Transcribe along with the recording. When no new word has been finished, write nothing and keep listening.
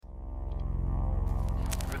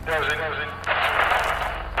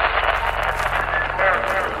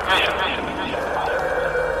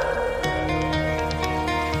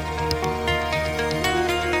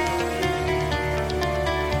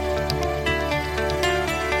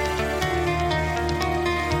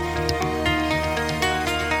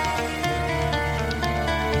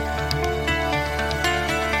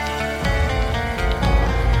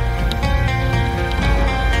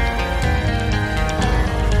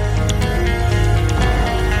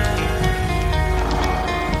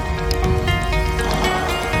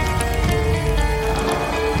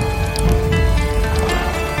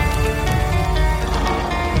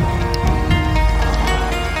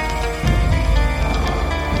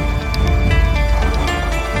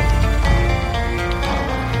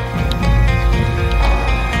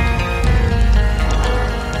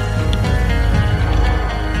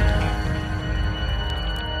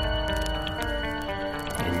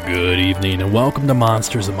Good evening and welcome to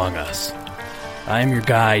Monsters Among Us. I am your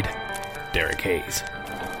guide, Derek Hayes.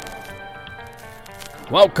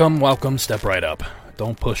 Welcome, step right up.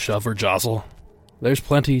 Don't push, shove, or jostle. There's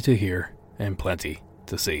plenty to hear and plenty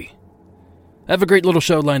to see. I have a great little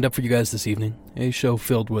show lined up for you guys this evening, a show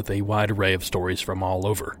filled with a wide array of stories from all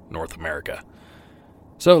over North America.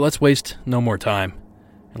 So let's waste no more time,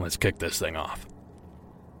 and let's kick this thing off.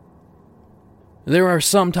 There are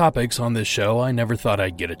some topics on this show I never thought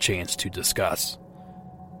I'd get a chance to discuss.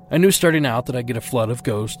 I knew starting out that I'd get a flood of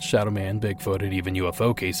ghosts, Shadowmen, Bigfoot, and even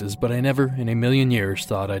UFO cases, but I never in a million years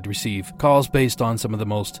thought I'd receive calls based on some of the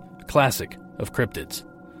most classic of cryptids.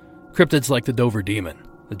 Cryptids like the Dover Demon,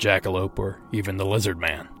 the Jackalope, or even the Lizard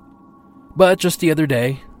Man. But just the other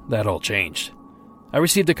day, that all changed. I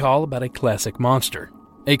received a call about a classic monster,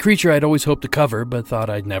 a creature I'd always hoped to cover but thought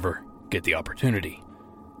I'd never get the opportunity.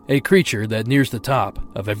 A creature that nears the top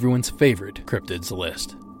of everyone's favorite cryptids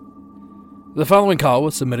list. The following call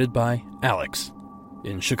was submitted by Alex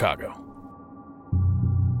in Chicago.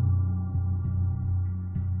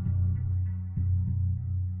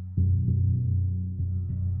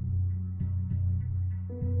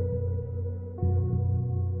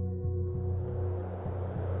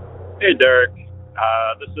 Hey Derek,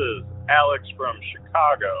 this is Alex from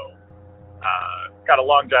Chicago. Got a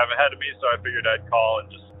long drive ahead of me, so I figured I'd call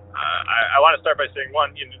and just I want to start by saying,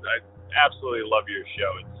 one, I absolutely love your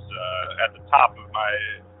show. It's at the top of my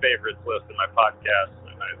favorites list in my podcast,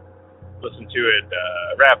 and I listen to it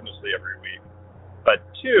ravenously every week. But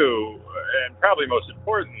two, and probably most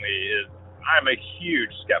importantly, is I'm a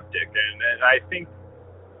huge skeptic, and I think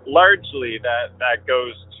largely that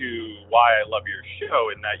goes to why I love your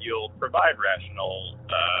show, in that you'll provide rational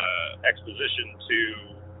exposition to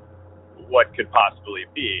what could possibly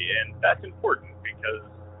be, and that's important because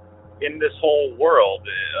in this whole world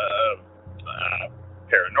of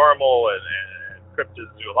paranormal and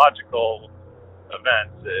cryptozoological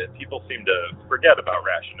events, people seem to forget about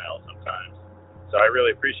rationale sometimes. So I really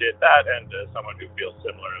appreciate that, and as someone who feels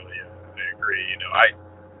similarly, I agree.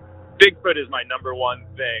 Bigfoot is my number one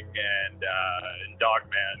thing, and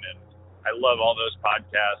Dogman, and I love all those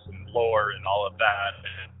podcasts and lore and all of that.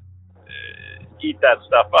 And, eat that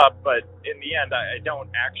stuff up, but in the end, I don't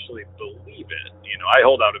actually believe it. I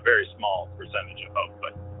hold out a very small percentage of hope,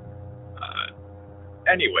 but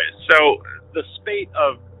anyway, so the spate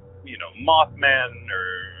of, mothman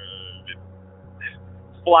or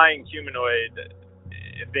flying humanoid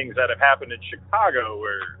things that have happened in Chicago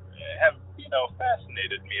have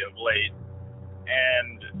fascinated me of late,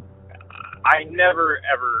 and I never,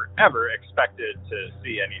 ever expected to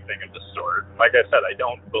see anything of the sort. Like I said, I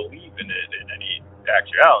don't believe in it in any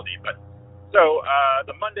actuality. But so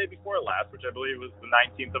the Monday before last, which I believe was the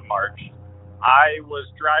 19th of March, I was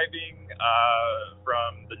driving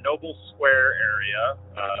from the Noble Square area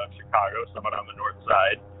of Chicago, somewhat on the north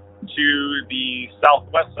side, to the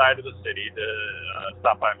southwest side of the city to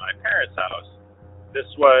stop by my parents' house. This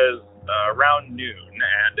was around noon,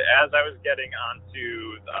 and as I was getting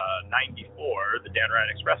onto 94, the Dan Ryan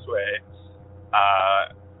Expressway,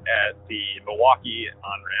 at the Milwaukee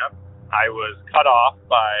on-ramp, I was cut off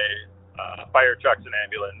by fire trucks and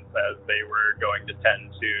ambulance as they were going to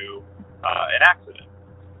tend to an accident.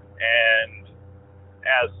 And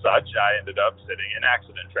as such, I ended up sitting in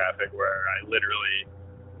accident traffic where I literally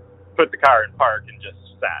put the car in park and just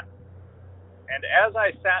sat. And as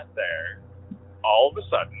I sat there, all of a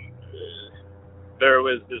sudden, there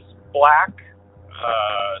was this black,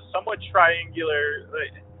 somewhat triangular,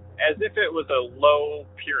 as if it was a low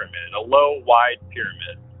pyramid, a low, wide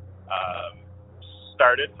pyramid,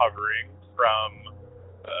 started hovering from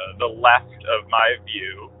the left of my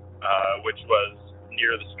view, which was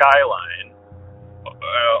near the skyline,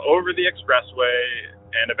 over the expressway,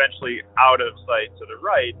 and eventually out of sight to the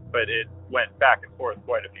right, but it went back and forth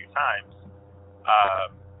quite a few times.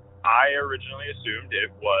 I originally assumed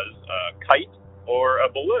it was a kite or a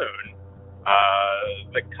balloon.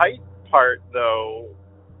 The kite part, though,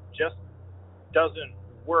 just doesn't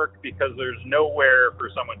work because there's nowhere for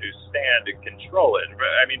someone to stand and control it.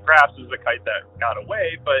 I mean, perhaps it was a kite that got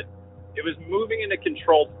away, but it was moving in a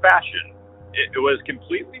controlled fashion. It was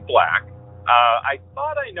completely black. I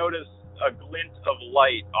thought I noticed a glint of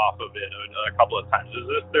light off of it a couple of times, as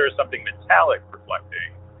if there was something metallic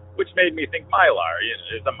reflecting, which made me think Mylar.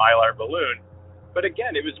 It's a Mylar balloon. But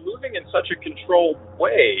again, it was moving in such a controlled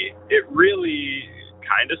way, it really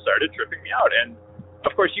kind of started tripping me out. And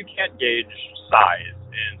of course, you can't gauge size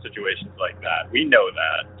in situations like that. We know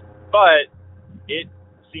that. But it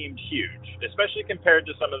seemed huge, especially compared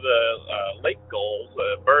to some of the lake gulls,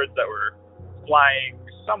 birds that were flying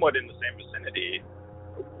somewhat in the same vicinity.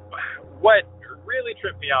 What really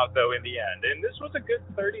tripped me out, though, in the end, and this was a good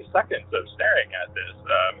 30 seconds of staring at this,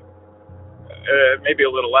 maybe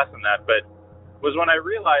a little less than that, but was when I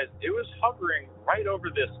realized it was hovering right over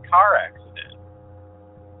this car accident.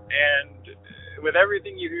 And with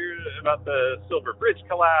everything you hear about the Silver Bridge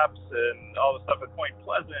collapse and all the stuff at Point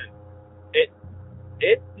Pleasant, it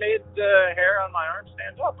made the hair on my arm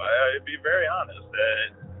stand up. I'd be very honest.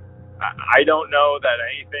 I don't know that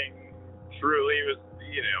anything truly was,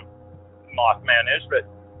 Mothman-ish, but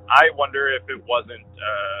I wonder if it wasn't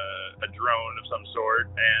a drone of some sort,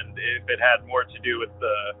 and if it had more to do with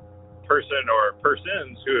the person or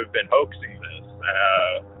persons who have been hoaxing this.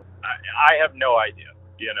 I have no idea.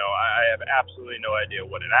 I have absolutely no idea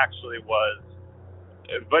what it actually was,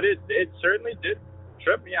 but it certainly did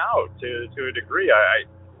trip me out to a degree.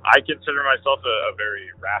 I consider myself a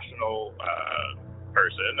very rational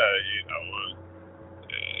person,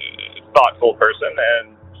 thoughtful person,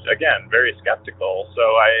 and again, very skeptical. So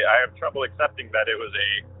I have trouble accepting that it was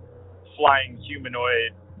a flying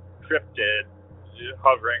humanoid cryptid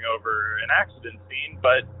hovering over an accident scene,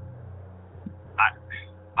 but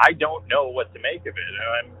I don't know what to make of it. And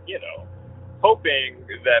I'm, hoping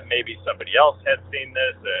that maybe somebody else had seen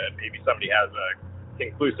this, maybe somebody has a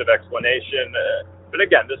conclusive explanation. But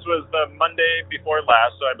again, this was the Monday before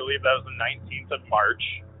last, so I believe that was the 19th of March,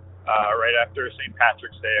 right after St.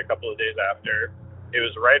 Patrick's Day, a couple of days after. It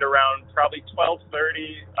was right around probably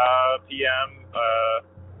 12:30 p.m.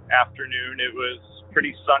 Afternoon. It was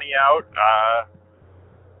pretty sunny out,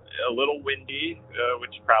 a little windy,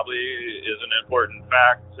 which probably is an important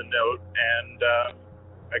fact to note. And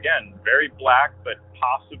again, very black, but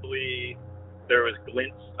possibly there was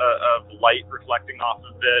glints of light reflecting off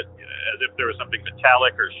of it, as if there was something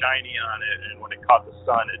metallic or shiny on it. And when it caught the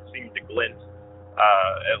sun, it seemed to glint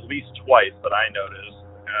at least twice that I noticed.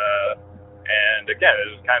 And again, it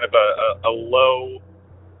was kind of a low,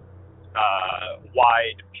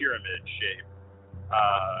 wide pyramid shape.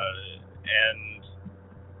 And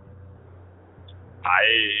I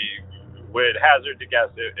would hazard to guess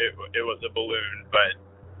it was a balloon, but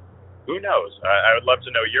who knows? I would love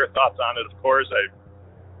to know your thoughts on it, of course. I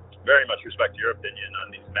very much respect your opinion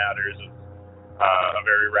on these matters as a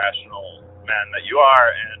very rational man that you are.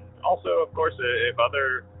 And also, of course, if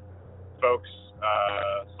other folks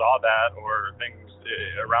saw that or things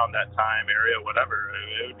around that time, area, whatever,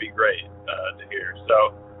 it would be great to hear.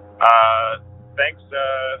 So thanks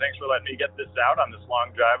for letting me get this out on this long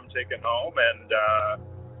drive I'm taking home, and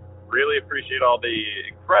really appreciate all the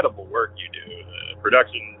incredible work you do, the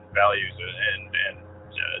production values, and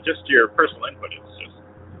just your personal input.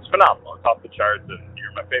 It's phenomenal. It's off the charts, and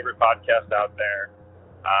you're my favorite podcast out there.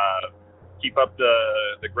 Keep up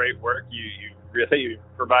the great work. You really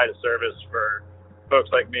provide a service for folks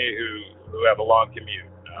like me who have a long commute.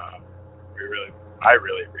 I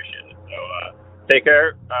really appreciate it. So take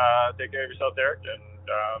care of yourself, Derek,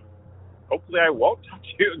 and hopefully I won't talk to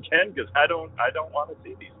you again, because I don't want to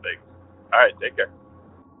see these things. All right, take care.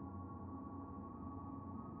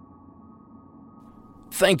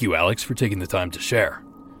 Thank you, Alex, for taking the time to share.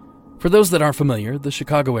 For those that aren't familiar, the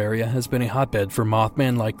Chicago area has been a hotbed for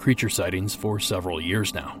Mothman-like creature sightings for several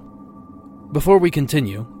years now. Before we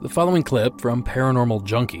continue, the following clip from Paranormal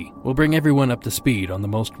Junkie will bring everyone up to speed on the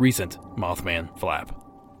most recent Mothman flap.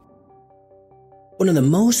 One of the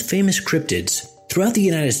most famous cryptids throughout the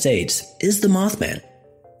United States is the Mothman,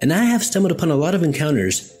 and I have stumbled upon a lot of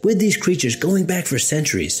encounters with these creatures going back for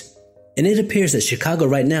centuries, and it appears that Chicago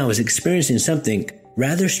right now is experiencing something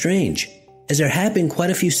rather strange, as there have been quite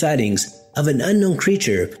a few sightings of an unknown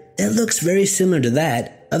creature that looks very similar to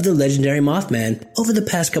that of the legendary Mothman over the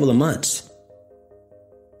past couple of months.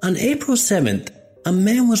 On April 7th, a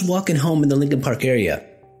man was walking home in the Lincoln Park area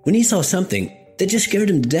when he saw something that just scared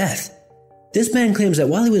him to death. This man claims that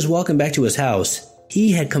while he was walking back to his house,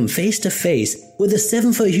 he had come face to face with a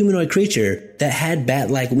 7-foot humanoid creature that had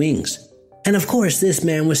bat-like wings. And of course, this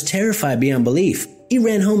man was terrified beyond belief. He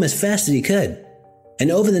ran home as fast as he could. And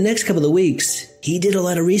over the next couple of weeks, he did a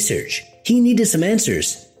lot of research. He needed some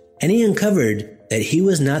answers. And he uncovered that he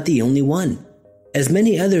was not the only one, as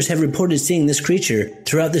many others have reported seeing this creature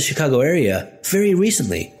throughout the Chicago area very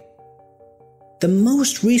recently. The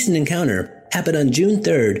most recent encounter happened on June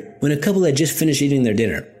 3rd when a couple had just finished eating their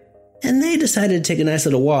dinner. And they decided to take a nice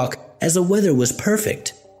little walk as the weather was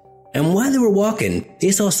perfect. And while they were walking,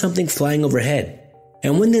 they saw something flying overhead.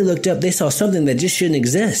 And when they looked up, they saw something that just shouldn't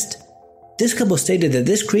exist. This couple stated that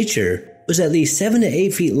this creature was at least 7 to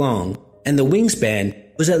 8 feet long, and the wingspan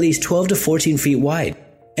was at least 12 to 14 feet wide,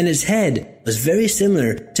 and its head was very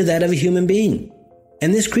similar to that of a human being.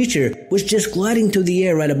 And this creature was just gliding through the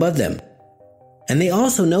air right above them. And they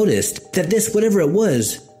also noticed that this whatever it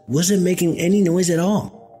was wasn't making any noise at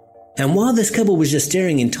all. And while this couple was just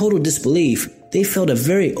staring in total disbelief, they felt a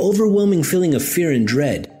very overwhelming feeling of fear and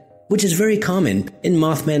dread, which is very common in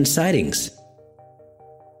Mothman sightings.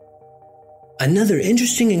 Another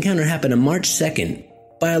interesting encounter happened on March 2nd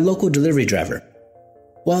by a local delivery driver.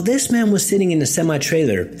 While this man was sitting in a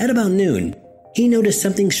semi-trailer at about noon, he noticed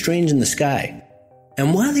something strange in the sky.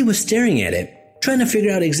 And while he was staring at it, trying to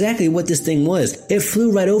figure out exactly what this thing was, it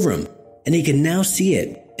flew right over him, and he could now see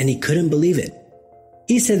it, and he couldn't believe it.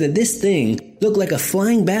 He said that this thing looked like a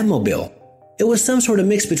flying Batmobile. It was some sort of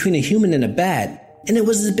mix between a human and a bat, and it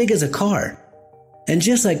was as big as a car. And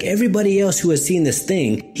just like everybody else who had seen this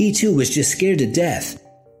thing, he too was just scared to death.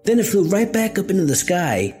 Then it flew right back up into the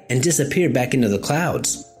sky and disappeared back into the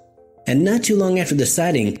clouds. And not too long after the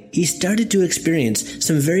sighting, he started to experience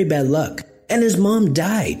some very bad luck, and his mom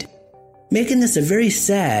died, making this a very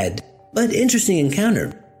sad but interesting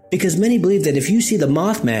encounter, because many believe that if you see the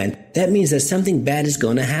Mothman, that means that something bad is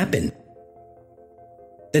going to happen.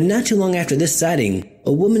 Then not too long after this sighting,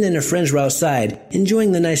 a woman and her friends were outside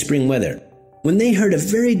enjoying the nice spring weather, when they heard a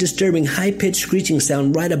very disturbing high-pitched screeching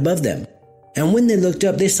sound right above them. And when they looked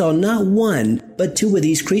up, they saw not one, but two of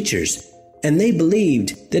these creatures. And they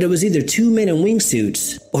believed that it was either two men in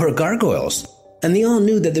wingsuits or gargoyles. And they all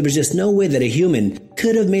knew that there was just no way that a human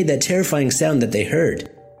could have made that terrifying sound that they heard.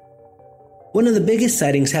 One of the biggest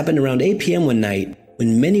sightings happened around 8 p.m. one night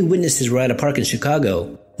when many witnesses were at a park in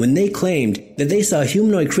Chicago, when they claimed that they saw a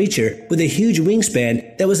humanoid creature with a huge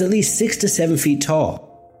wingspan that was at least 6 to 7 feet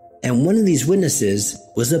tall. And one of these witnesses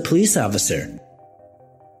was a police officer.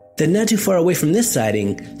 Then not too far away from this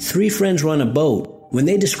sighting, 3 friends were on a boat when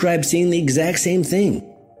they described seeing the exact same thing.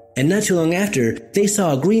 And not too long after, they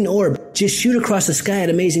saw a green orb just shoot across the sky at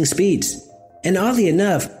amazing speeds. And oddly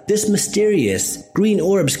enough, this mysterious green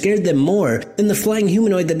orb scared them more than the flying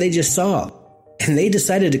humanoid that they just saw. And they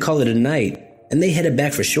decided to call it a night, and they headed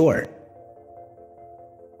back for shore.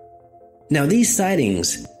 Now these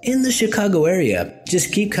sightings in the Chicago area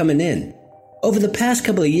just keep coming in. Over the past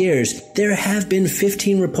couple of years, there have been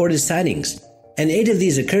 15 reported sightings, and 8 of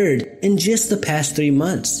these occurred in just the past 3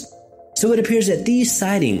 months. So it appears that these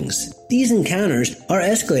sightings, these encounters, are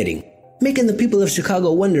escalating, making the people of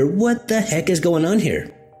Chicago wonder what the heck is going on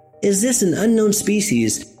here. Is this an unknown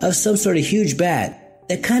species of some sort of huge bat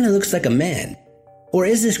that kind of looks like a man? Or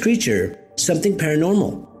is this creature something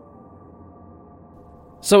paranormal?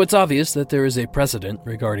 So it's obvious that there is a precedent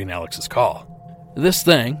regarding Alex's call. This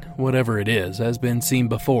thing, whatever it is, has been seen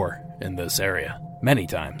before in this area, many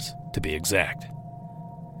times, to be exact.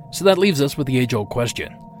 So that leaves us with the age-old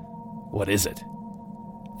question, what is it?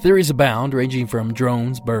 Theories abound, ranging from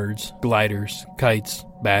drones, birds, gliders, kites,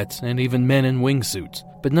 bats, and even men in wingsuits,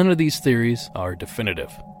 but none of these theories are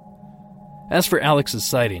definitive. As for Alex's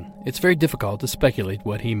sighting, it's very difficult to speculate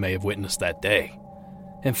what he may have witnessed that day.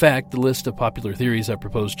 In fact, the list of popular theories I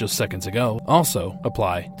proposed just seconds ago also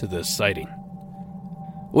apply to this sighting.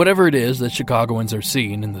 Whatever it is that Chicagoans are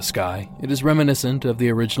seeing in the sky, it is reminiscent of the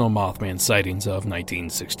original Mothman sightings of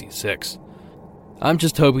 1966. I'm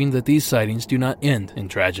just hoping that these sightings do not end in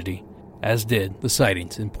tragedy, as did the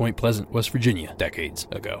sightings in Point Pleasant, West Virginia, decades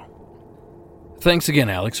ago. Thanks again,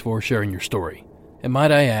 Alex, for sharing your story. And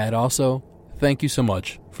might I add, also, thank you so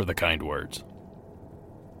much for the kind words.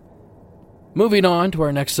 Moving on to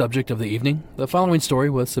our next subject of the evening, the following story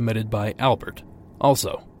was submitted by Albert,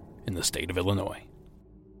 also in the state of Illinois.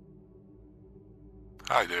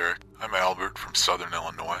 Hi, Derek. I'm Albert from Southern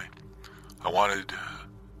Illinois. I wanted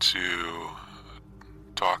to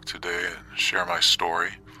talk today and share my story.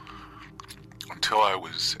 Until I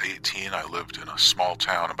was 18, I lived in a small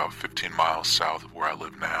town about 15 miles south of where I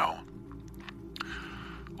live now.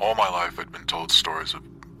 All my life I'd been told stories of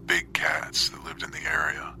big cats that lived in the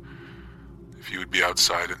area. If you would be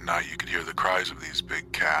outside at night, you could hear the cries of these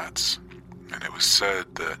big cats. And it was said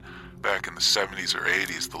that back in the 70s or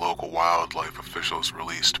 80s, the local wildlife officials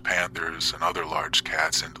released panthers and other large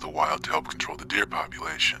cats into the wild to help control the deer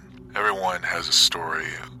population. Everyone has a story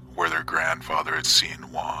where their grandfather had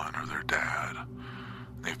seen one or their dad.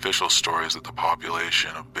 The official story is that the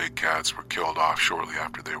population of big cats were killed off shortly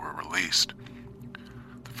after they were released.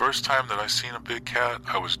 The first time that I seen a big cat,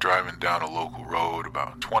 I was driving down a local road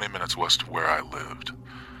about 20 minutes west of where I lived.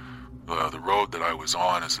 The road that I was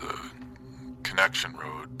on is a connection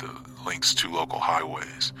road that links two local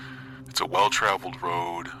highways. It's a well-traveled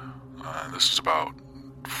road. This was about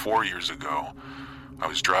 4 years ago. I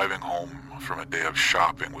was driving home from a day of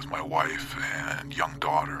shopping with my wife and young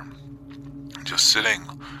daughter. Just sitting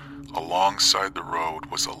alongside the road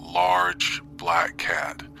was a large black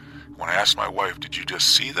cat. When I asked my wife, "Did you just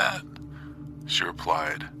see that?" she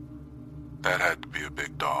replied, "That had to be a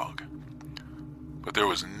big dog." But there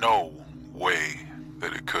was no way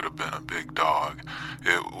that it could have been a big dog.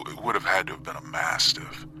 It would have had to have been a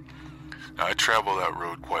mastiff. Now, I travel that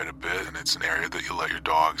road quite a bit, and it's an area that you let your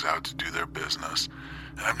dogs out to do their business.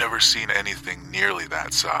 And I've never seen anything nearly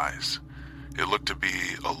that size. It looked to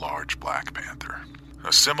be a large black panther.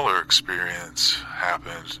 A similar experience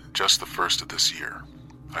happened just the first of this year.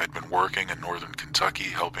 I had been working in northern Kentucky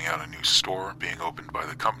helping out a new store being opened by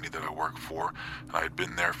the company that I work for, and I had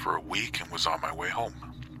been there for a week and was on my way home.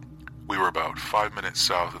 We were about 5 minutes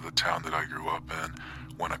south of the town that I grew up in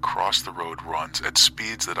when across the road runs, at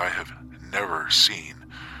speeds that I have never seen,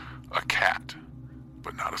 a cat.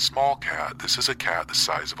 But not a small cat. This is a cat the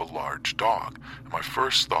size of a large dog. And my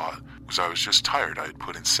first thought was I was just tired. I had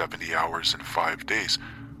put in 70 hours in 5 days.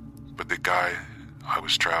 But the guy I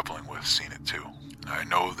was traveling with seen it too. I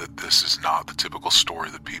know that this is not the typical story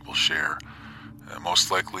that people share. Most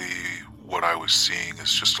likely what I was seeing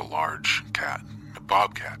is just a large cat.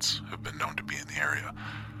 Bobcats have been known to be in the area.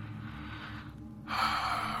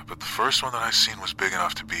 But the first one that I seen was big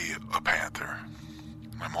enough to be a panther.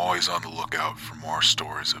 I'm always on the lookout for more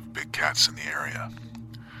stories of big cats in the area.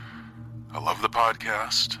 I love the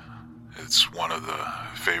podcast. It's one of the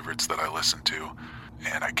favorites that I listen to,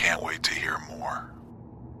 and I can't wait to hear more.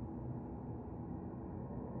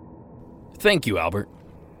 Thank you, Albert.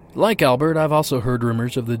 Like Albert, I've also heard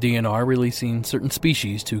rumors of the DNR releasing certain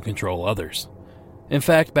species to control others. In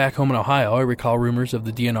fact, back home in Ohio, I recall rumors of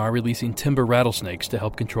the DNR releasing timber rattlesnakes to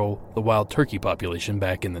help control the wild turkey population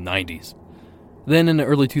back in the 90s. Then in the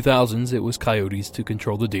early 2000s, it was coyotes to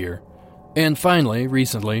control the deer. And finally,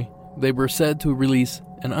 recently, they were said to release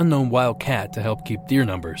an unknown wild cat to help keep deer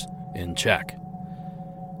numbers in check.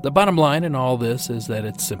 The bottom line in all this is that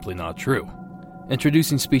it's simply not true.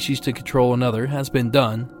 Introducing species to control another has been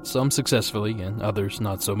done, some successfully and others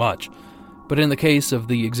not so much. But in the case of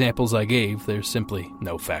the examples I gave, there's simply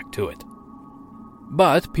no fact to it.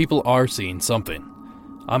 But people are seeing something.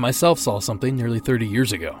 I myself saw something nearly 30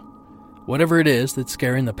 years ago. Whatever it is that's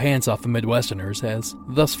scaring the pants off of Midwesterners has,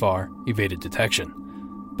 thus far, evaded detection.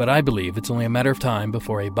 But I believe it's only a matter of time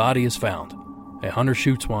before a body is found, a hunter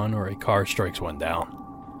shoots one, or a car strikes one down.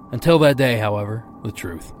 Until that day, however, the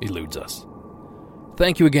truth eludes us.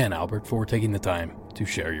 Thank you again, Albert, for taking the time to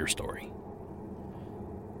share your story.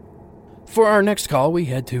 For our next call, we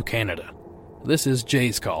head to Canada. This is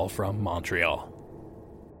Jay's call from Montreal.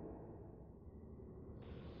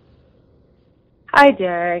 Hi,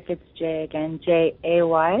 Derek. It's Jay again,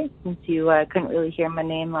 J-A-Y, since you couldn't really hear my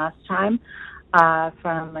name last time,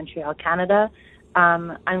 from Montreal, Canada.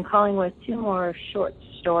 I'm calling with two more short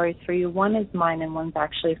stories for you. One is mine and one's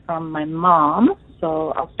actually from my mom.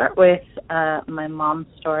 So I'll start with my mom's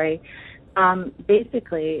story.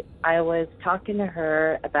 Basically, I was talking to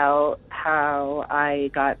her about how I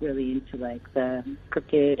got really into the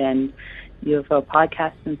cryptid and UFO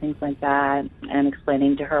podcasts and things like that, and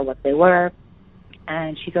explaining to her what they were.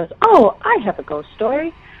 And she goes, "Oh, I have a ghost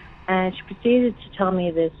story." And she proceeded to tell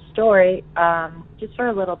me this story. Just for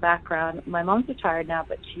a little background, my mom's retired now,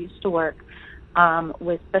 but she used to work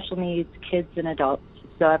with special needs kids and adults.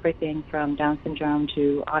 So everything from Down syndrome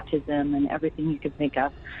to autism and everything you could think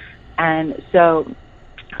of. And so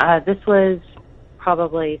this was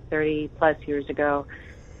probably 30 plus years ago,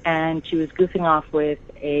 and she was goofing off with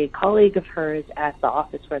a colleague of hers at the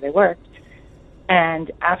office where they worked.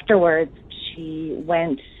 And afterwards, she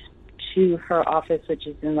went to her office, which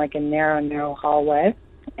is in a narrow hallway.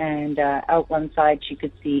 And out one side, she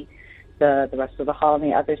could see the rest of the hall, and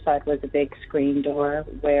the other side was a big screen door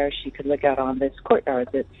where she could look out on this courtyard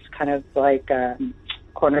that's kind of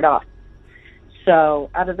cornered off. So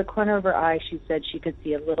out of the corner of her eye, she said she could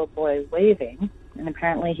see a little boy waving and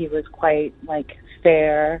apparently he was quite, like,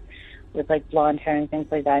 fair, with, like, blonde hair and things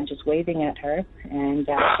like that, and just waving at her. And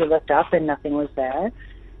she looked up, and nothing was there.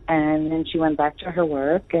 And then she went back to her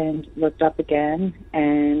work and looked up again,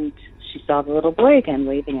 and she saw the little boy again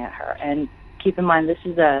waving at her. And keep in mind, this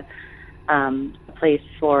is a place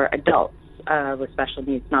for adults with special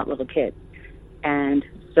needs, not little kids. And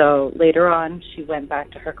so later on, she went back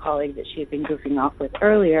to her colleague that she had been goofing off with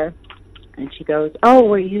earlier, and she goes, "Oh,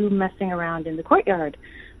 were you messing around in the courtyard?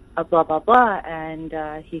 Blah, blah, blah." And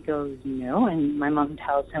he goes, "No." And my mom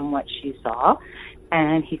tells him what she saw,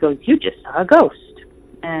 and he goes, "You just saw a ghost."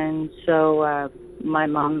 And so my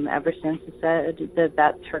mom ever since has said that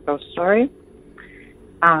that's her ghost story.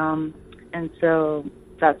 And so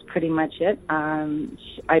that's pretty much it.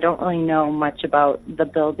 I don't really know much about the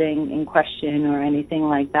building in question or anything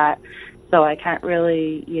like that, so I can't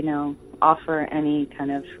really, offer any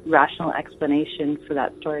kind of rational explanation for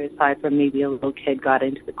that story aside from maybe a little kid got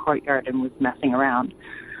into the courtyard and was messing around.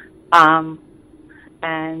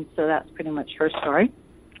 And so that's pretty much her story.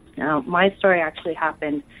 Now, my story actually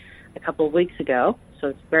happened a couple of weeks ago, so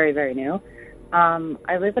it's very, very new.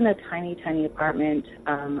 I live in a tiny, tiny apartment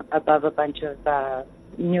above a bunch of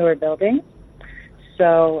newer buildings.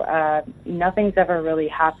 So nothing's ever really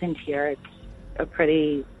happened here. It's a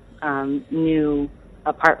pretty new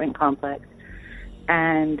apartment complex.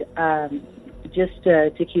 And just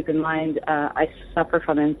to keep in mind, I suffer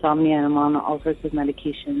from insomnia, and I'm on all sorts of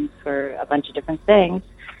medications for a bunch of different things.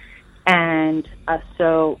 And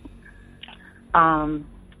so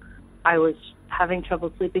I was having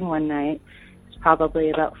trouble sleeping one night. It's probably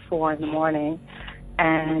about 4 a.m,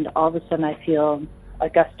 and all of a sudden I feel a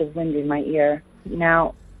gust of wind in my ear.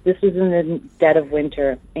 Now, this was in the dead of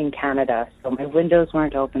winter in Canada, so my windows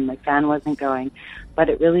weren't open, my fan wasn't going, but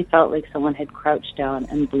it really felt like someone had crouched down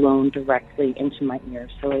and blown directly into my ear.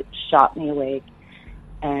 So it shot me awake,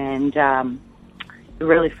 and it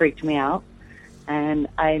really freaked me out. And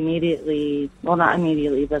I immediately, well, not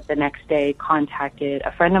immediately, but the next day contacted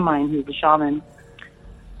a friend of mine who's a shaman,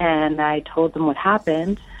 and I told them what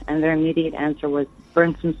happened, and their immediate answer was,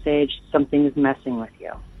 "Burn some sage, something is messing with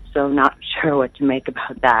you." So not sure what to make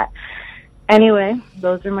about that. Anyway,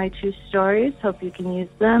 those are my 2 stories. Hope you can use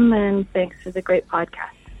them, and thanks for the great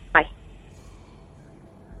podcast. Bye.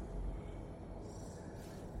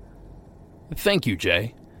 Thank you,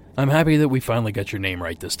 Jay. I'm happy that we finally got your name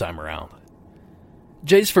right this time around.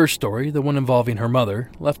 Jay's first story, the one involving her mother,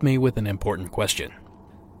 left me with an important question.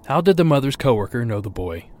 How did the mother's coworker know the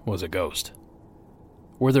boy was a ghost?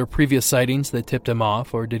 Were there previous sightings that tipped him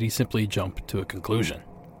off, or did he simply jump to a conclusion?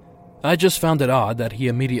 I just found it odd that he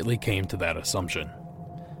immediately came to that assumption.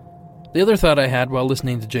 The other thought I had while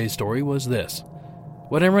listening to Jay's story was this.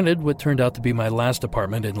 When I rented what turned out to be my last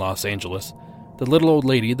apartment in Los Angeles, the little old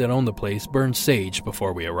lady that owned the place burned sage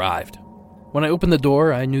before we arrived. When I opened the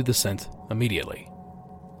door, I knew the scent immediately.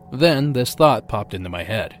 Then this thought popped into my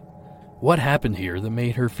head. What happened here that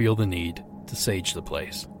made her feel the need to sage the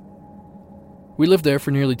place? We lived there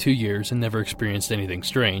for nearly 2 years and never experienced anything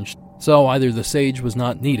strange, so either the sage was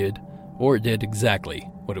not needed, or it did exactly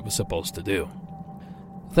what it was supposed to do.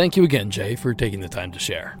 Thank you again, Jay, for taking the time to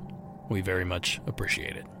share. We very much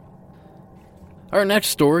appreciate it. Our next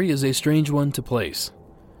story is a strange one to place.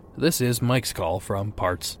 This is Mike's call from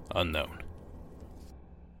Parts Unknown.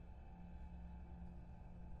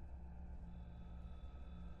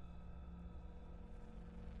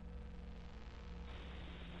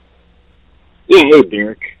 Yeah, hey,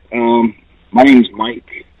 Derek. My name's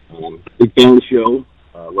Mike. Big fan of the show.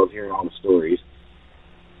 Love hearing all the stories.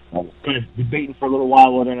 Kind of debating for a little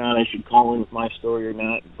while whether or not I should call in with my story or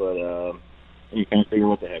not, but you kind of figure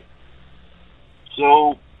what the heck.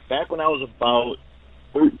 So, back when I was about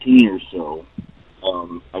 13 or so,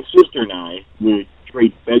 my sister and I would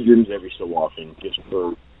trade bedrooms every so often just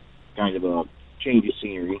for kind of a change of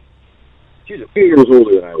scenery. She was a few years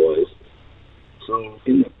older than I was. So,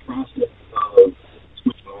 in the process of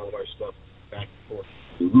switching all of our stuff back and forth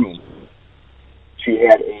to the room, she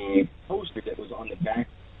had a poster that was on the back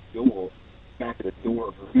of the door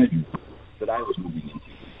of her bedroom that I was moving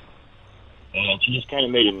into. And she just kind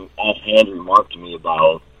of made an offhand remark to me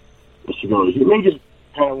about, she goes, "You may just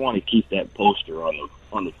kind of want to keep that poster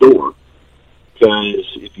on the door,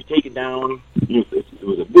 because if you take it down, it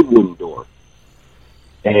was a big wooden door."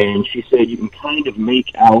 And she said you can kind of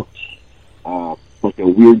make out like a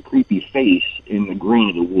weird, creepy face in the grain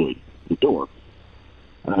of the wood, the door.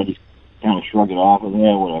 And I just kind of shrugged it off and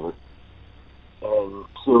whatever.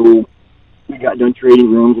 So we got done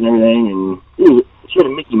trading rooms and everything, and she had a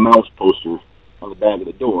Mickey Mouse poster on the back of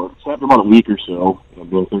the door. So after about a week or so,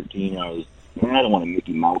 being 13, I was And I don't want a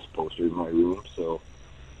Mickey Mouse poster in my room, so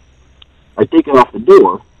I take it off the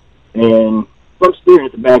door, and I'm staring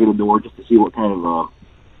at the back of the door just to see what kind of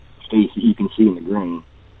face that you can see in the grain.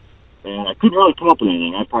 And I couldn't really come up with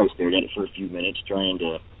anything. I probably stared at it for a few minutes trying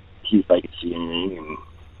to see if I could see anything, and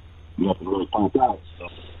nothing really popped out. So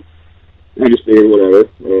I just stared, whatever,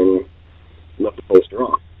 and left the poster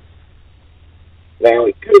on. Now,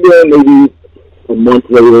 it could have been maybe a month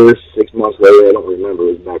later, 6 months later, I don't remember.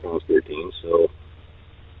 It was back when I was 13, so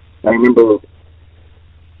I remember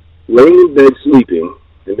laying in bed sleeping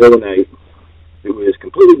in the middle of the night. It was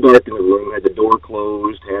completely dark in the room, had the door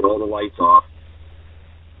closed, had all the lights off.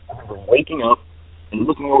 I remember waking up and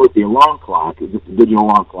looking over at the alarm clock. It was just a digital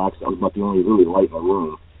alarm clock, so that was about the only really light in the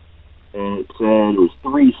room. And it said it was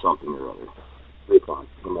 3-something or other. 3 o'clock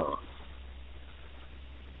in the morning.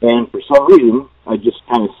 And for some reason, I just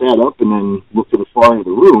kind of sat up and then looked to the far end of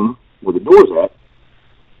the room where the door's at.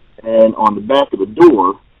 And on the back of the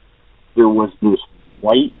door, there was this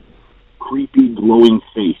white, creepy, glowing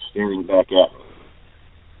face staring back at me.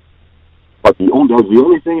 But that was the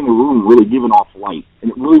only thing in the room really giving off light. And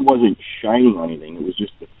it really wasn't shining on anything. It was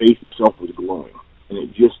just the face itself was glowing. And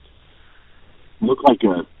it just looked like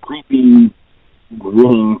a creepy,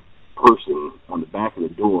 grinning person on the back of the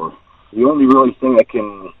door. The only really thing I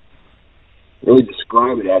can really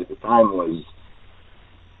describe it at the time was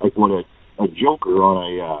like what a joker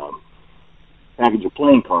on a package of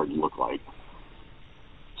playing cards looked like.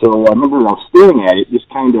 So I remember I was staring at it, just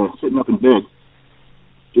kind of sitting up in bed,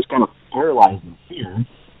 just kind of paralyzed in fear.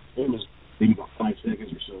 It was maybe about 5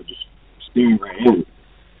 seconds or so, just staring right at it.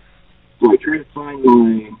 So I tried to find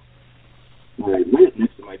where I lit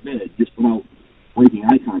next to my bed, just without breaking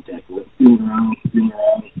eye contact with it, feeling around,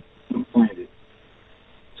 couldn't find it.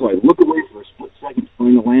 So I look away for a split second,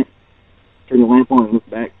 find the lamp, turn the lamp on, and look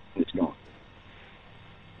back, and it's gone.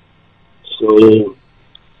 So,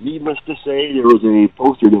 needless to say, there was a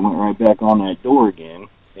poster that went right back on that door again,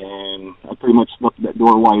 and I pretty much left that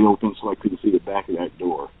door wide open so I couldn't see the back of that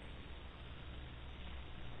door.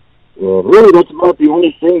 And really, that's about the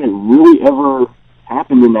only thing that really ever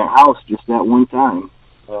happened in that house, just that one time.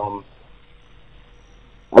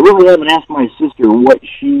 I really haven't asked my sister what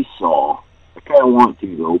she saw. I kind of want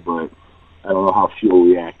to, though, but I don't know how she'll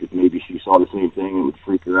react. If maybe she saw the same thing and it would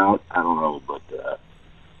freak her out, I don't know. But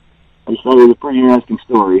I just thought it was a pretty interesting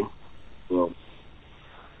story. So,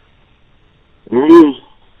 there it is.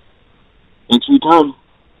 Thanks for your time.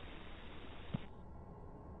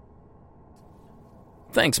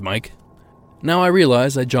 Thanks, Mike. Now I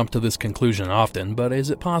realize I jump to this conclusion often, but is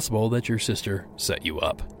it possible that your sister set you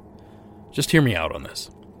up? Just hear me out on this.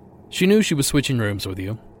 She knew she was switching rooms with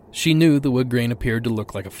you. She knew the wood grain appeared to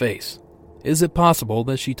look like a face. Is it possible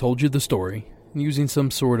that she told you the story, using some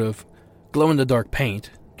sort of glow-in-the-dark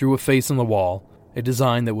paint, drew a face on the wall, a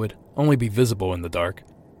design that would only be visible in the dark,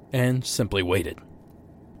 and simply waited?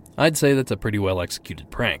 I'd say that's a pretty well-executed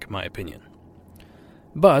prank, in my opinion.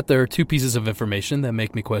 But there are 2 pieces of information that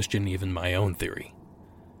make me question even my own theory.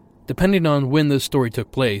 Depending on when this story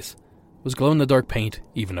took place, was glow-in-the-dark paint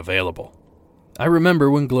even available? I remember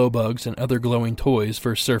when glow bugs and other glowing toys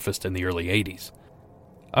first surfaced in the early 80s.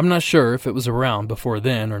 I'm not sure if it was around before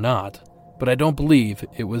then or not, but I don't believe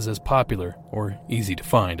it was as popular or easy to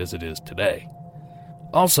find as it is today.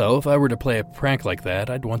 Also, if I were to play a prank like that,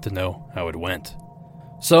 I'd want to know how it went.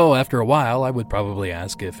 So, after a while, I would probably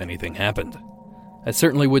ask if anything happened. I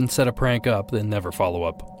certainly wouldn't set a prank up, then never follow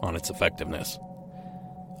up on its effectiveness.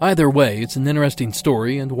 Either way, it's an interesting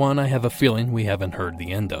story, and one I have a feeling we haven't heard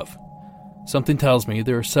the end of. Something tells me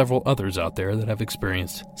there are several others out there that have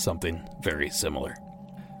experienced something very similar.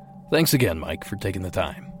 Thanks again, Mike, for taking the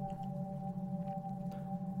time.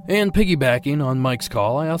 And piggybacking on Mike's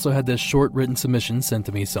call, I also had this short written submission sent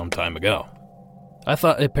to me some time ago. I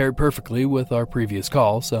thought it paired perfectly with our previous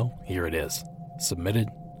call, so here it is, submitted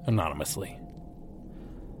anonymously.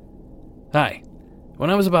 Hi. When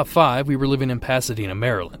I was about 5, we were living in Pasadena,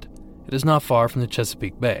 Maryland. It is not far from the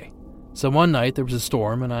Chesapeake Bay. So one night there was a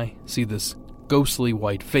storm and I see this ghostly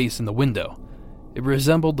white face in the window. It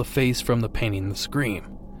resembled the face from the painting The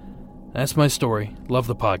Scream. That's my story. Love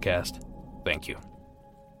the podcast. Thank you.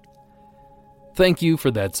 Thank you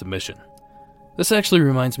for that submission. This actually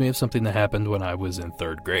reminds me of something that happened when I was in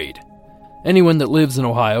 3rd grade. Anyone that lives in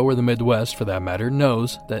Ohio or the Midwest, for that matter,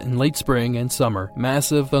 knows that in late spring and summer,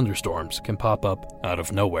 massive thunderstorms can pop up out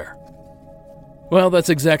of nowhere. Well, that's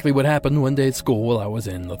exactly what happened one day at school while I was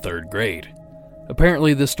in the 3rd grade.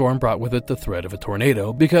 Apparently, this storm brought with it the threat of a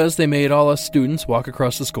tornado because they made all us students walk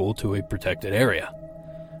across the school to a protected area.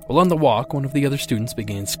 Well, on the walk, one of the other students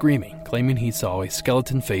began screaming, claiming he saw a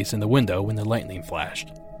skeleton face in the window when the lightning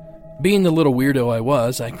flashed. Being the little weirdo I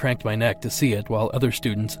was, I cranked my neck to see it while other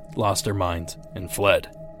students lost their minds and fled.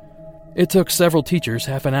 It took several teachers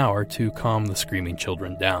half an hour to calm the screaming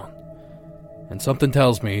children down. And something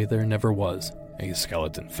tells me there never was a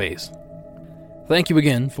skeleton face. Thank you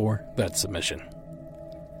again for that submission.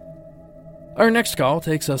 Our next call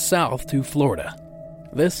takes us south to Florida.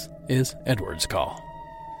 This is Edward's call.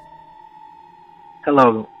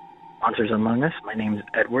 Hello, Monsters Among Us. My name is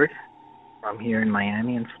Edward. I'm here in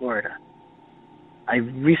Miami in Florida. I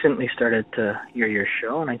recently started to hear your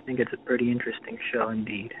show, and I think it's a pretty interesting show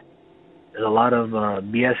indeed. There's a lot of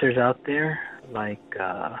BSers out there, like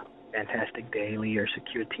Fantastic Daily or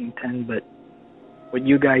Secure Team 10, but what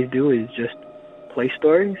you guys do is just play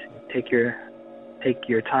stories, take your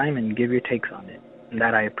time and give your takes on it, and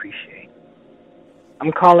that I appreciate.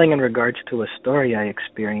 I'm calling in regards to a story I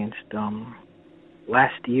experienced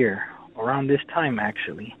last year, around this time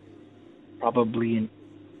actually, probably in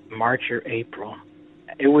March or April.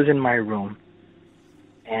 It was in my room,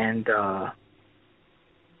 and I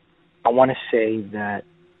want to say that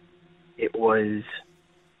it was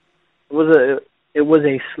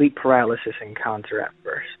a sleep paralysis encounter at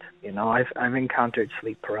first. You know, I've encountered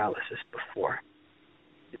sleep paralysis before.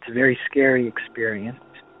 It's a very scary experience.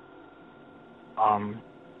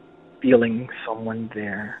 Feeling someone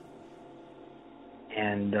there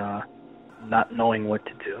and not knowing what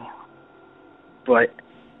to do. But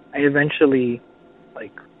I eventually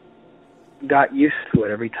got used to it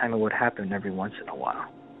every time it would happen every once in a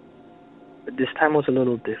while. But this time was a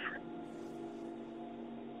little different.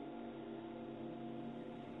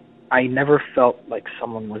 I never felt like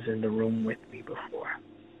someone was in the room with me before.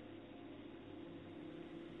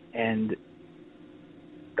 And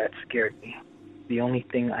that scared me. The only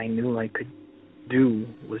thing I knew I could do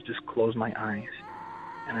was just close my eyes,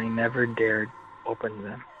 and I never dared open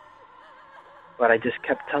them. But I just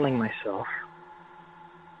kept telling myself,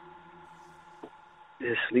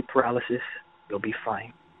 this is sleep paralysis, you'll be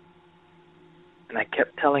fine. And I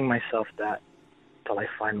kept telling myself that until I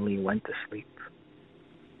finally went to sleep.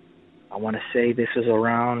 I want to say this was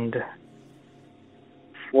around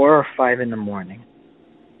 4 or 5 in the morning.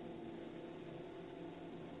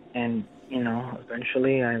 And,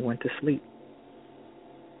 eventually I went to sleep.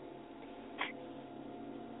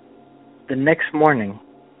 The next morning,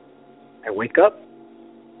 I wake up.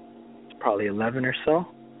 It's probably 11 or so.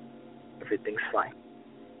 Everything's fine.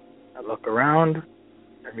 I look around.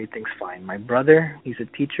 Everything's fine. My brother, he's a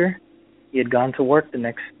teacher. He had gone to work the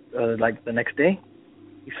next day.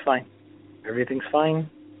 He's fine. Everything's fine.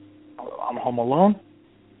 I'm home alone.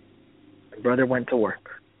 My brother went to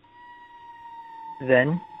work.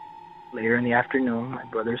 Then, later in the afternoon, my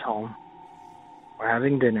brother's home. We're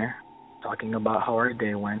having dinner, talking about how our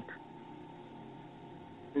day went.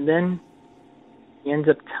 And then, he ends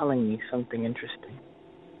up telling me something interesting.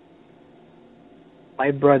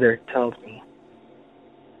 My brother tells me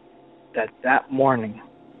that morning,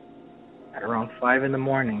 at around 5 in the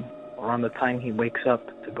morning, around the time he wakes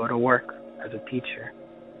up to go to work as a teacher,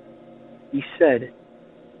 he said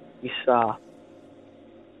he saw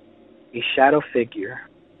a shadow figure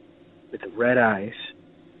with red eyes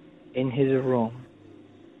in his room,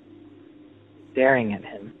 staring at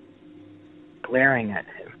him, glaring at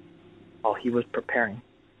him, while he was preparing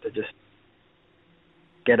to just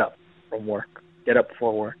get up for work.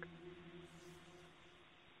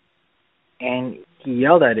 And he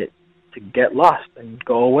yelled at it to get lost and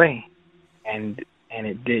go away, and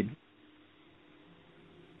it did.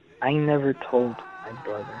 I never told my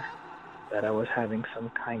brother that I was having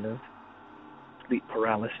some kind of sleep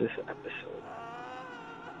paralysis episode.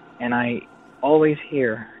 And I always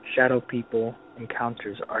hear shadow people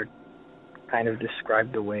encounters are kind of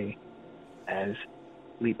described away as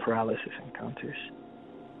sleep paralysis encounters.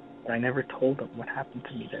 But I never told them what happened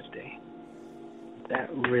to me that day. That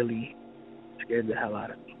really scared the hell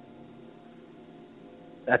out of me.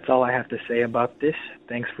 That's all I have to say about this.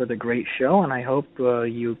 Thanks for the great show, and I hope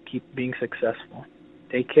you keep being successful.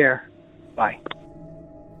 Take care. Bye.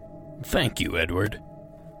 Thank you, Edward.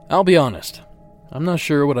 I'll be honest. I'm not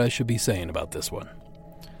sure what I should be saying about this one.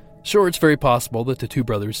 Sure, it's very possible that the two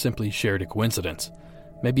brothers simply shared a coincidence.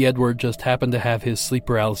 Maybe Edward just happened to have his sleep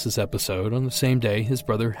paralysis episode on the same day his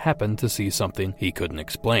brother happened to see something he couldn't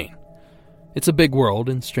explain. It's a big world,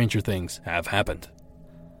 and stranger things have happened.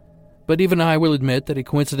 But even I will admit that a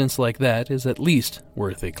coincidence like that is at least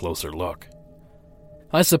worth a closer look.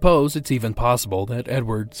 I suppose it's even possible that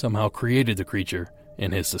Edward somehow created the creature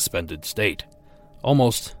in his suspended state,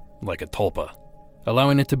 almost like a tulpa,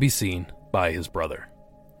 allowing it to be seen by his brother.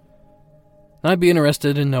 I'd be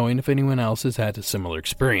interested in knowing if anyone else has had a similar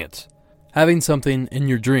experience. having something in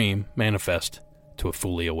your dream manifest to a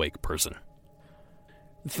fully awake person.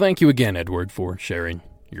 Thank you again, Edward, for sharing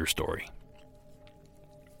your story.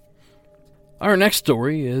 Our next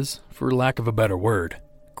story is, for lack of a better word,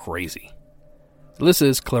 crazy. This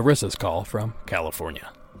is Clarissa's call from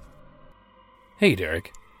California. Hey,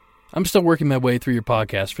 Derek. I'm still working my way through your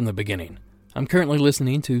podcast from the beginning. I'm currently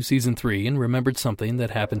listening to Season 3 and remembered something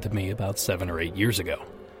that happened to me about 7 or 8 years ago.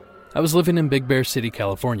 I was living in Big Bear City,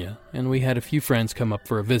 California, and we had a few friends come up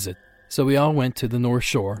for a visit, so we all went to the north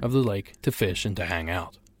shore of the lake to fish and to hang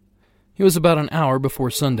out. It was about an hour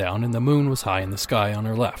before sundown, and the moon was high in the sky on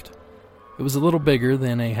our left. It was a little bigger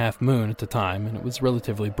than a half moon at the time, and it was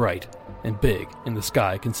relatively bright and big in the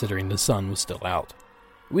sky considering the sun was still out.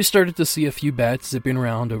 We started to see a few bats zipping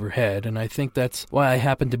around overhead, and I think that's why I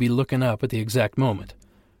happened to be looking up at the exact moment.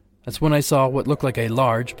 That's when I saw what looked like a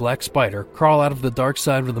large black spider crawl out of the dark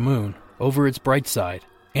side of the moon over its bright side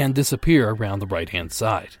and disappear around the right-hand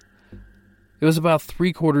side. It was about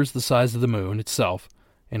 3/4 the size of the moon itself,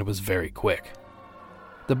 and it was very quick.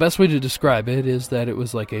 The best way to describe it is that it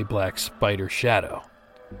was like a black spider shadow.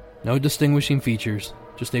 No distinguishing features,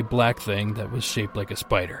 just a black thing that was shaped like a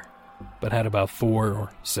spider, but had about 4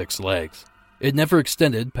 or 6 legs. It never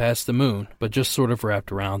extended past the moon, but just sort of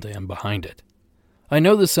wrapped around and behind it. I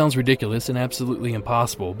know this sounds ridiculous and absolutely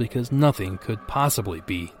impossible because nothing could possibly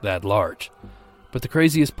be that large. But the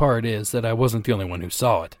craziest part is that I wasn't the only one who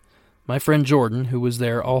saw it. My friend Jordan, who was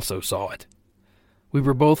there, also saw it. We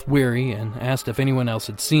were both weary and asked if anyone else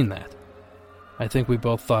had seen that. I think we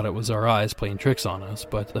both thought it was our eyes playing tricks on us,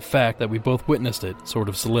 but the fact that we both witnessed it sort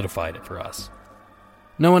of solidified it for us.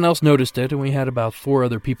 No one else noticed it, and we had about 4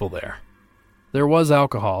 other people there. There was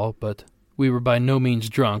alcohol, but we were by no means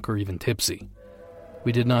drunk or even tipsy.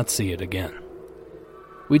 We did not see it again.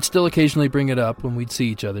 We'd still occasionally bring it up when we'd see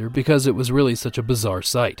each other because it was really such a bizarre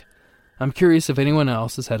sight. I'm curious if anyone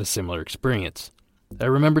else has had a similar experience. I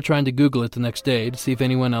remember trying to Google it the next day to see if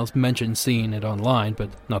anyone else mentioned seeing it online, but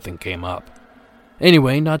nothing came up.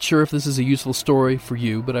 Anyway, not sure if this is a useful story for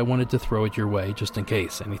you, but I wanted to throw it your way just in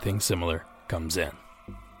case anything similar comes in.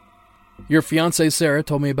 Your fiancée Sarah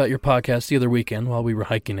told me about your podcast the other weekend while we were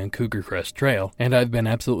hiking in Cougar Crest Trail, and I've been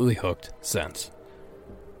absolutely hooked since.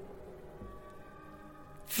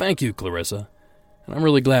 Thank you, Clarissa, and I'm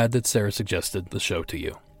really glad that Sarah suggested the show to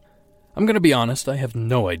you. I'm going to be honest, I have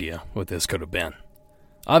no idea what this could have been.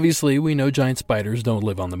 Obviously, we know giant spiders don't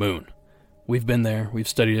live on the moon. We've been there, we've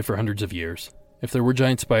studied it for hundreds of years. If there were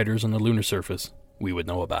giant spiders on the lunar surface, we would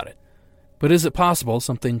know about it. But is it possible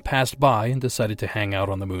something passed by and decided to hang out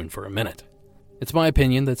on the moon for a minute? It's my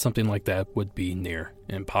opinion that something like that would be near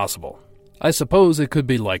impossible. I suppose it could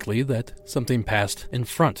be likely that something passed in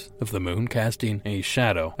front of the moon, casting a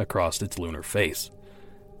shadow across its lunar face.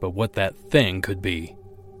 But what that thing could be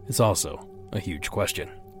is also a huge question.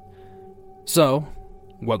 So,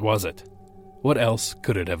 what was it? What else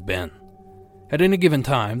could it have been? At any given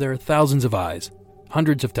time, there are thousands of eyes,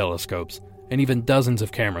 hundreds of telescopes, and even dozens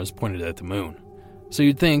of cameras pointed at the moon. So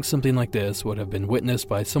you'd think something like this would have been witnessed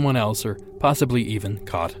by someone else or possibly even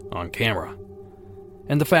caught on camera.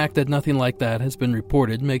 And the fact that nothing like that has been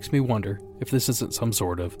reported makes me wonder if this isn't some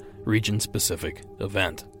sort of region-specific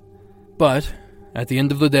event. But at the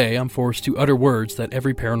end of the day, I'm forced to utter words that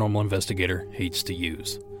every paranormal investigator hates to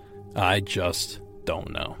use. I just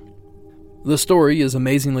don't know. The story is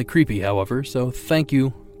amazingly creepy, however, so thank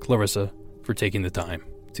you, Clarissa, for taking the time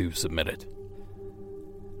to submit it.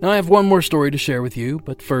 Now I have one more story to share with you,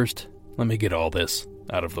 but first, let me get all this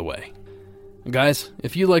out of the way. Guys,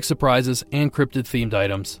 if you like surprises and cryptid-themed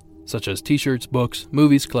items, such as t-shirts, books,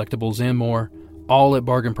 movies, collectibles, and more, all at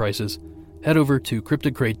bargain prices, head over to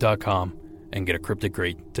cryptidcrate.com and get a Cryptid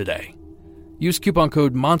Crate today. Use coupon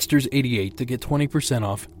code MONSTERS88 to get 20%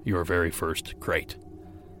 off your very first crate.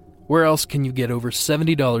 Where else can you get over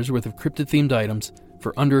 $70 worth of cryptid-themed items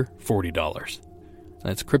for under $40?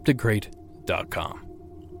 That's cryptidcrate.com.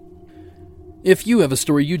 If you have a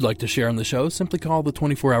story you'd like to share on the show, simply call the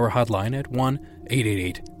 24-hour hotline at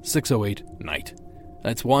 1-888-608-NIGHT.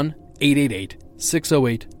 That's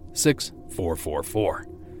 1-888-608-6444.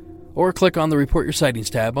 Or click on the Report Your Sightings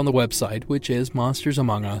tab on the website, which is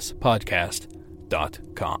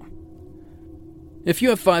monstersamonguspodcast.com. If you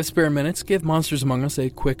have 5 spare minutes, give Monsters Among Us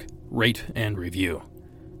a quick rate and review.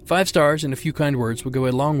 5 stars and a few kind words will go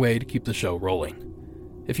a long way to keep the show rolling.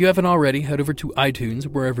 If you haven't already, head over to iTunes,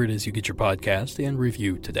 wherever it is you get your podcast, and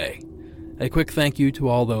review today. A quick thank you to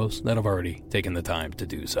all those that have already taken the time to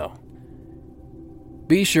do so.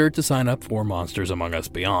 Be sure to sign up for Monsters Among Us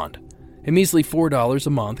Beyond. A measly $4 a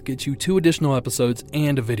month gets you 2 additional episodes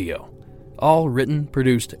and a video, all written,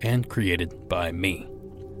 produced, and created by me.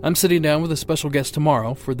 I'm sitting down with a special guest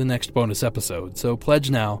tomorrow for the next bonus episode, so pledge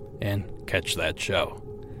now and catch that show.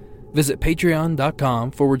 Visit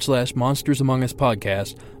patreon.com/Monsters Among Us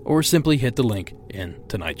podcast, or simply hit the link in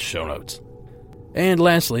tonight's show notes. And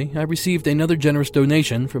lastly, I received another generous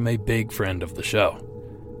donation from a big friend of the show.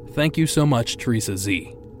 Thank you so much, Teresa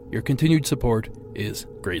Z. Your continued support is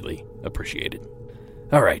greatly appreciated.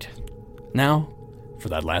 All right, now for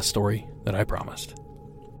that last story that I promised.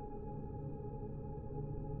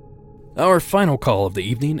 Our final call of the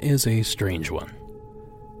evening is a strange one.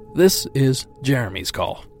 This is Jeremy's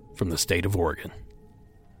call from the state of Oregon.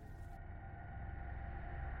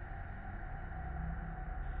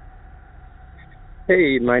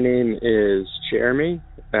 Hey, my name is Jeremy.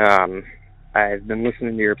 I've been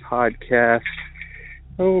listening to your podcast,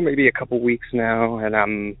 maybe a couple weeks now, and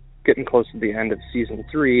I'm getting close to the end of season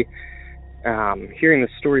 3. Hearing the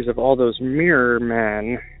stories of all those mirror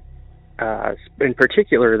men, in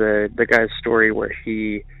particular the guy's story where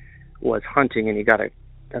he was hunting and he got a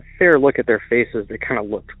fair look at their faces. They kind of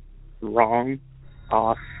looked wrong,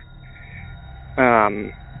 off.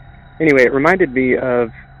 Anyway, it reminded me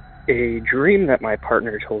of a dream that my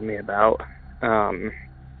partner told me about,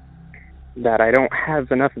 that I don't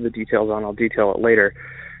have enough of the details on. I'll detail it later.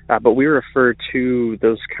 But we refer to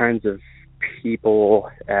those kinds of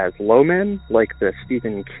people as low men, like the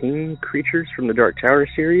Stephen King creatures from the Dark Tower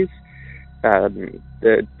series.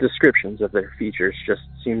 The descriptions of their features just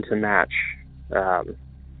seem to match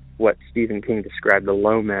what Stephen King described the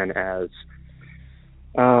low men as.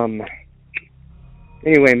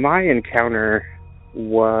 Anyway, my encounter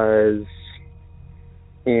was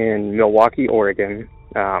in Milwaukee, Oregon.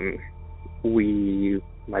 My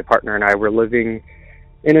partner and I were living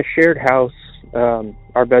in a shared house.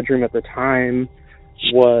 Our bedroom at the time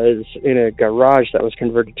was in a garage that was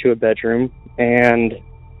converted to a bedroom, and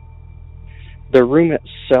the room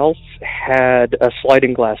itself had a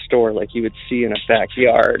sliding glass door like you would see in a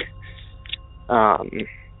backyard.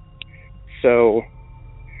 So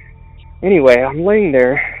anyway, I'm laying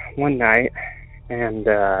there one night, and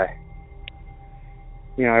I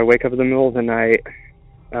wake up in the middle of the night.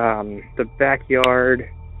 The backyard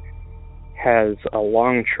has a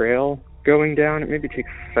long trail going down. It maybe takes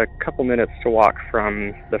a couple minutes to walk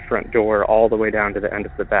from the front door all the way down to the end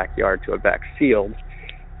of the backyard to a back field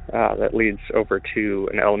that leads over to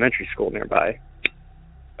an elementary school nearby.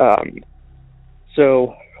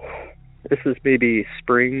 So this is maybe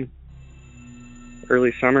spring,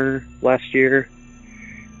 early summer last year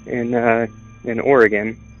in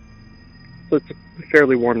Oregon. So it's a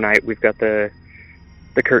fairly warm night. We've got the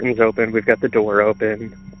curtains open. We've got the door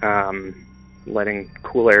open, letting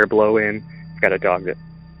cool air blow in. We've got a dog that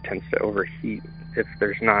tends to overheat if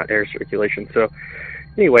there's not air circulation. So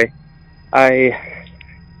anyway, I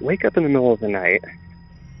wake up in the middle of the night,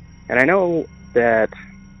 and I know that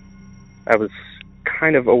I was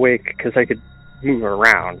kind of awake because I could move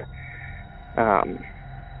around.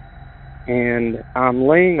 And I'm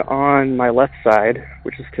laying on my left side,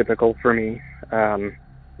 which is typical for me, and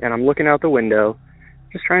I'm looking out the window,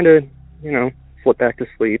 just trying to, flip back to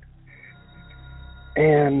sleep.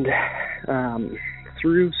 And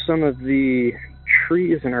through some of the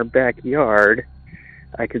trees in our backyard,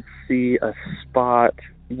 I could see a spot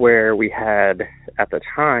where we had, at the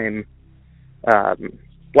time,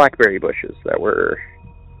 blackberry bushes that were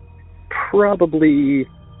probably,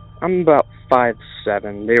 I'm about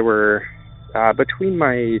 5'7". They were between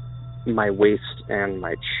my waist and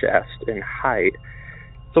my chest in height.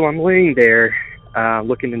 So I'm laying there,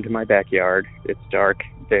 looking into my backyard. It's dark.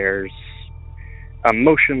 There's a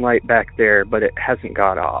motion light back there, but it hasn't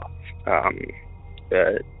got off.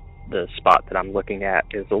 The spot that I'm looking at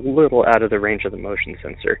is a little out of the range of the motion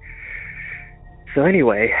sensor. So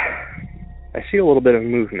anyway, I see a little bit of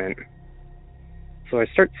movement. So I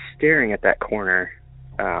start staring at that corner.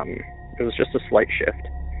 It was just a slight shift.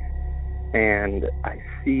 And I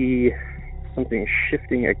see something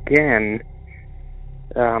shifting again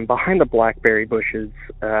behind the blackberry bushes.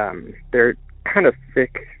 They're kind of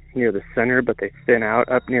thick near the center, but they thin out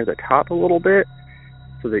up near the top a little bit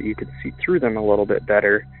so that you could see through them a little bit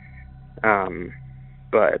better,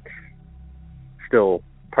 but still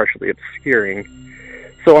partially obscuring.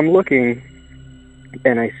 So I'm looking,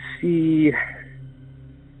 and I see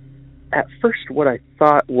at first what I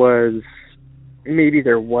thought was maybe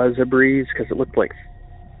there was a breeze because it looked like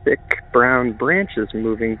thick brown branches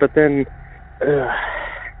moving, but then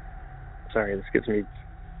sorry, this gives me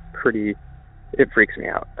it freaks me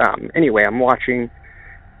out. Anyway, I'm watching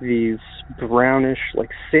these brownish, like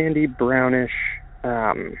sandy brownish,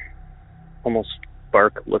 almost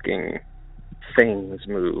bark looking things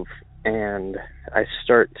move and I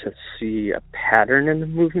start to see a pattern in the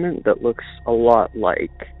movement that looks a lot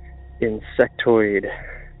like insectoid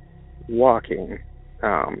walking.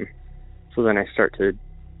 So then I start to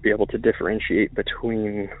be able to differentiate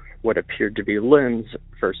between what appeared to be limbs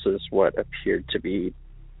versus what appeared to be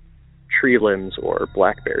tree limbs or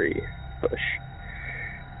blackberry bush.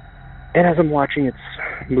 And as I'm watching, it's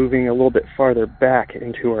moving a little bit farther back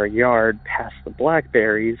into our yard past the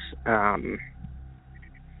blackberries.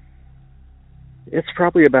 It's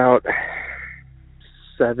probably about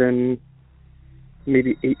 7,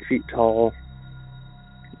 maybe 8 feet tall.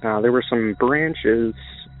 There were some branches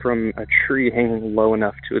from a tree hanging low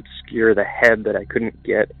enough to obscure the head that I couldn't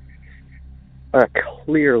get a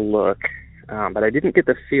clear look, but I didn't get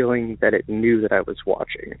the feeling that it knew that I was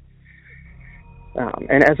watching.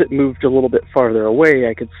 And as it moved a little bit farther away,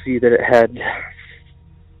 I could see that it had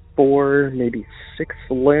 4, maybe 6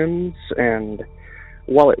 limbs, and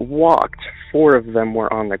while it walked, 4 of them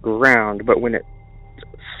were on the ground, but when it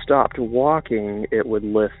stopped walking, it would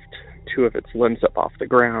lift 2 of its limbs up off the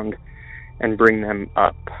ground and bring them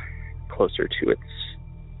up closer to its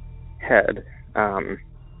head.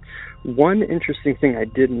 One interesting thing I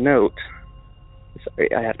did note,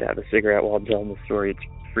 sorry, I have to have a cigarette while I'm telling the story, it's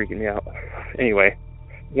freaking me out. Anyway,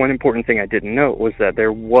 one important thing I didn't note was that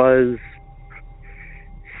there was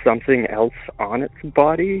something else on its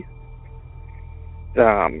body.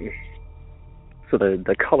 So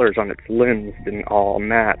the colors on its limbs didn't all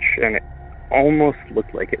match, and it almost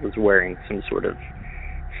looked like it was wearing some sort of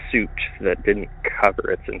suit that didn't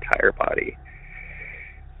cover its entire body.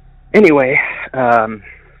 Anyway,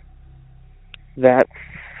 that's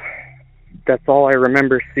all I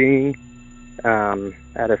remember seeing.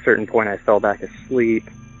 At a certain point, I fell back asleep,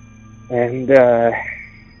 and the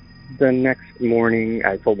next morning,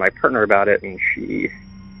 I told my partner about it, and she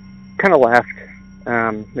kind of laughed.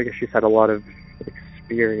 I guess she's had a lot of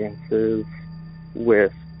experiences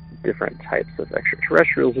with different types of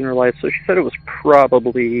extraterrestrials in her life, so she said it was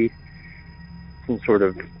probably some sort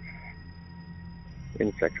of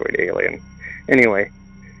insectoid alien. Anyway,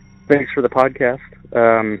 thanks for the podcast.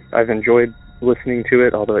 I've enjoyed listening to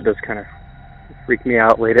it, although it does kind of freak me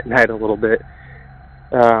out late at night a little bit.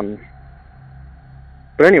 But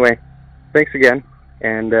anyway, thanks again,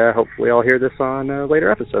 and hopefully I'll hear this on a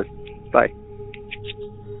later episode. Bye.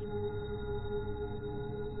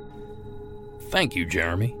 Thank you,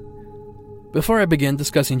 Jeremy. Before I begin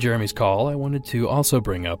discussing Jeremy's call, I wanted to also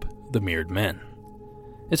bring up the Mirrored Men.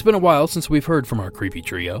 It's been a while since we've heard from our creepy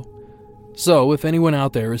trio, so if anyone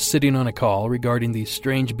out there is sitting on a call regarding these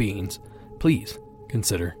strange beings, please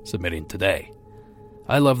consider submitting today.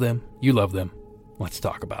 I love them, you love them, let's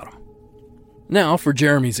talk about them. Now, for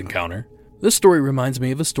Jeremy's encounter, this story reminds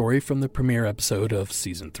me of a story from the premiere episode of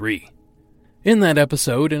Season 3. In that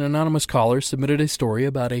episode, an anonymous caller submitted a story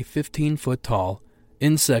about a 15-foot-tall,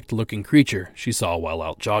 insect-looking creature she saw while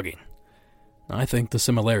out jogging. I think the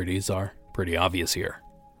similarities are pretty obvious here.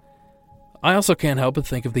 I also can't help but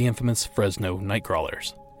think of the infamous Fresno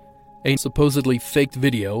nightcrawlers, a supposedly faked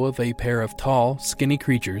video of a pair of tall, skinny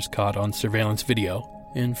creatures caught on surveillance video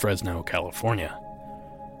in Fresno, California.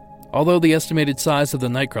 Although the estimated size of the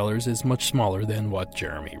nightcrawlers is much smaller than what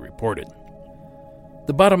Jeremy reported.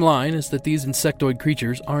 The bottom line is that these insectoid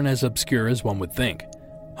creatures aren't as obscure as one would think.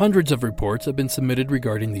 Hundreds of reports have been submitted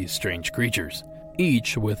regarding these strange creatures,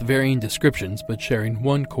 each with varying descriptions but sharing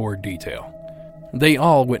one core detail. They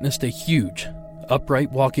all witnessed a huge,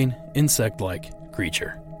 upright walking, insect-like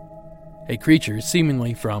creature. A creature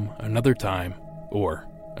seemingly from another time or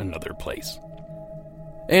another place.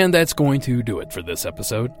 And that's going to do it for this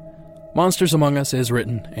episode. Monsters Among Us is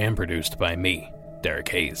written and produced by me, Derek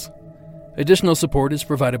Hayes. Additional support is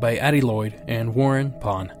provided by Addie Lloyd and Warren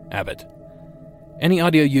Pon Abbott. Any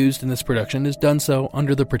audio used in this production is done so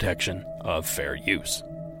under the protection of fair use.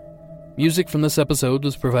 Music from this episode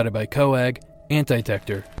was provided by Coag,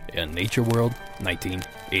 Antitector, and Nature World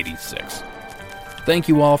 1986. Thank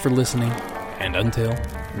you all for listening, and until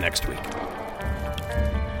next week.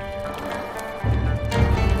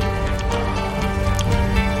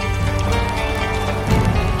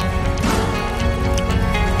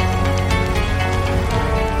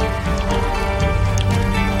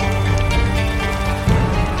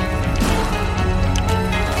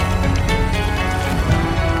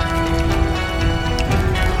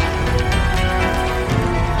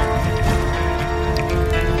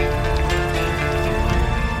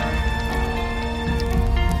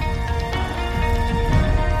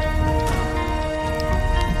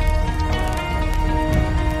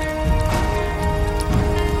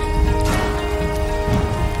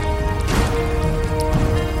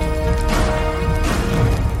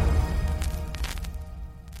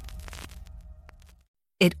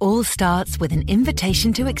 It all starts with an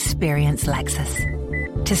invitation to experience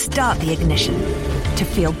Lexus. To start the ignition, to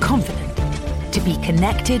feel confident, to be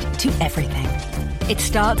connected to everything. It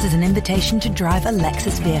starts as an invitation to drive a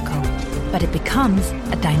Lexus vehicle, but it becomes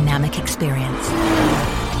a dynamic experience.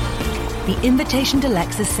 The Invitation to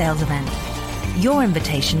Lexus sales event. Your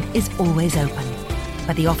invitation is always open,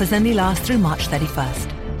 but the offers only last through March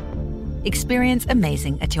 31st. Experience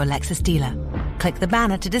amazing at your Lexus dealer. Click the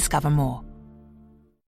banner to discover more.